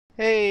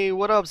Hey,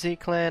 what up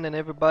Z-Clan and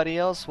everybody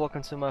else?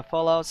 Welcome to my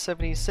Fallout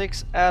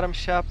 76 Atom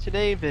Shop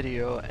Today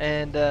video,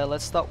 and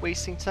let's stop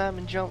wasting time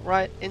and jump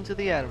right into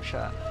the Atom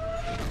Shop.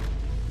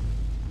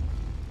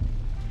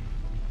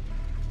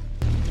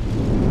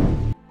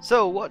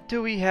 So what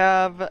do we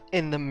have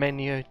in the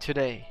menu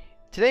today?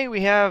 Today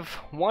we have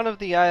one of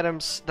the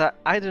items that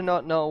I do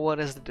not know what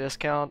is the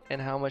discount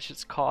and how much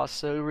it's cost,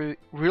 so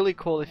really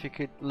cool if you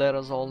could let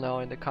us all know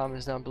in the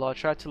comments down below. I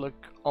tried to look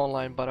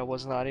online but I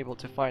was not able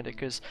to find it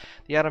because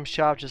the item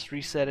shop just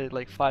reset it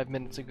like 5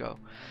 minutes ago.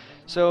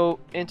 So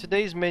in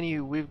today's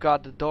menu we've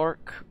got the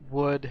dark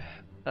wood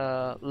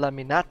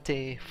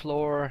laminate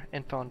floor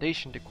and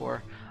foundation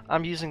decor.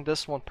 I'm using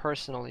this one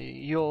personally.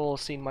 You'll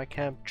seen my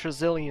camp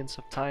trillions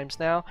of times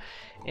now,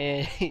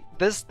 and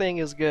this thing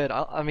is good.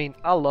 I mean,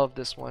 I love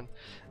this one.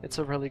 It's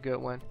a really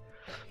good one.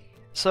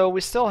 So we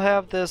still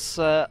have this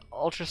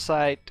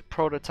ultracite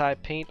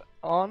prototype paint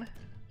on,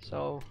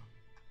 so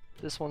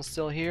this one's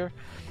still here,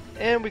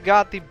 and we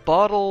got the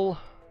bottle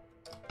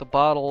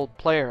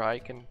player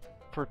icon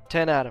for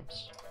 10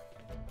 atoms.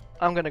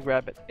 I'm gonna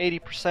grab it.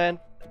 80%,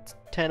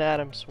 10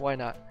 atoms. Why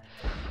not?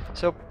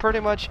 So pretty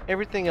much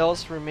everything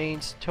else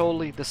remains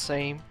totally the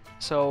same.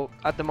 So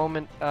at the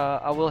moment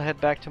I will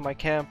head back to my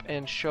camp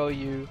and show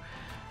you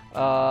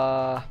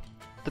the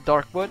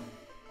dark wood,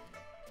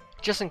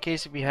 just in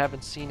case if you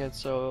haven't seen it,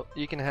 so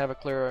you can have a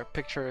clearer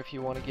picture if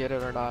you want to get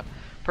it or not.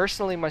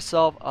 Personally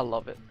myself, I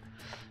love it.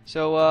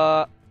 So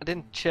I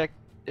didn't check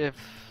if,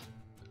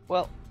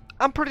 well,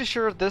 I'm pretty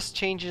sure this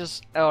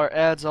changes or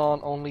adds on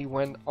only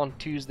when on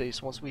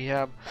Tuesdays, once we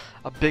have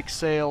a big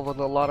sale with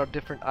a lot of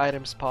different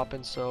items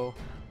popping, so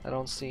I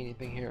don't see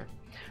anything here.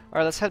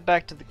 Alright, let's head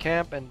back to the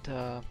camp,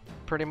 and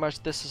pretty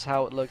much this is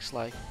how it looks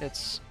like.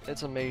 It's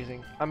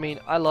amazing. I mean,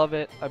 I love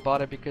it. I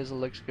bought it because it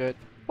looks good.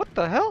 What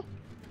the hell?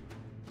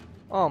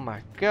 Oh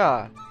my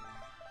god.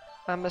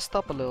 I messed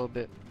up a little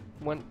bit.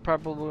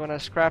 Probably when I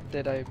scrapped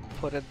it, I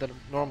put it the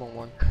normal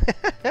one.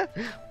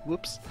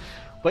 Whoops.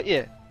 But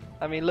yeah,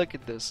 I mean, look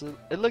at this.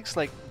 It looks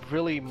like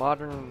really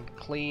modern,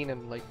 clean,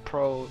 and like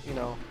pro, you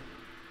know.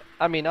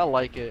 I mean, I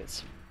like it.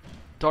 It's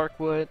dark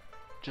wood.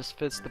 Just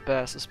fits the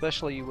best,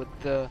 especially with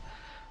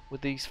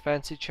these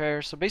fancy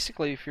chairs. So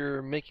basically, if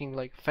you're making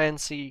like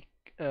fancy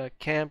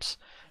camps,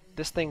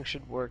 this thing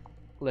should work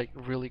like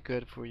really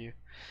good for you.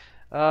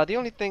 The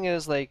only thing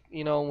is, like,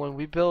 you know, when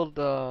we build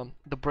the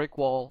brick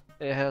wall,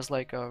 it has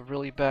like a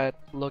really bad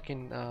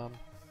looking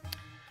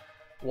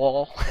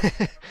wall.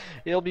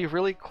 It'll be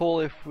really cool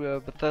if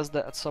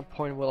Bethesda at some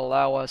point will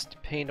allow us to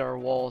paint our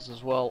walls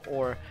as well,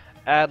 or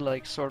add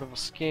like sort of a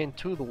skin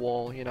to the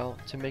wall, you know,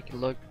 to make it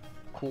look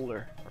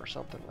cooler or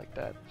something like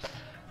that.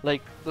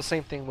 Like the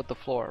same thing with the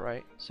floor,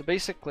 right? So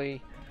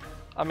basically,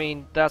 I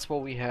mean, that's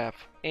what we have,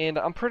 and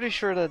I'm pretty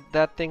sure that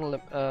that thing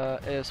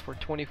is for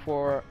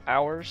 24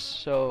 hours.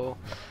 So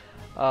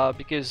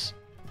because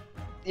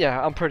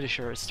yeah, I'm pretty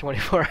sure it's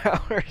 24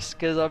 hours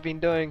because I've been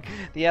doing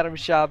the Atom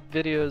Shop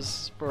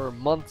videos for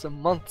months and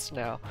months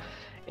now,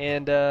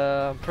 and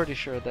I'm pretty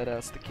sure that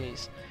that's the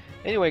case.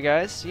 Anyway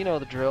guys, you know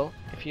the drill.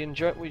 If you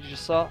enjoyed what you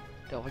just saw,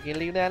 don't forget to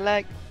leave that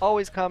like.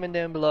 Always comment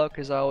down below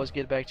because I always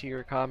get back to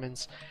your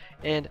comments.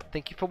 And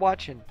thank you for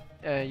watching.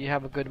 You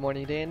have a good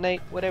morning, day, and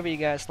night, whatever you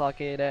guys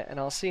lock it at, and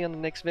I'll see you in the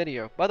next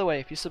video. By the way,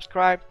 if you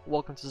subscribed,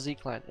 welcome to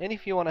Z-Clan. And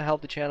if you want to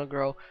help the channel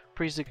grow,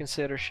 please do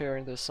consider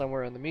sharing this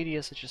somewhere in the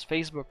media, such as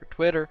Facebook or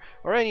Twitter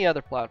or any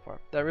other platform.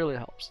 That really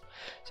helps.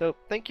 So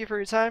thank you for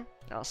your time.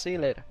 I'll see you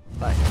later.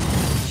 Bye.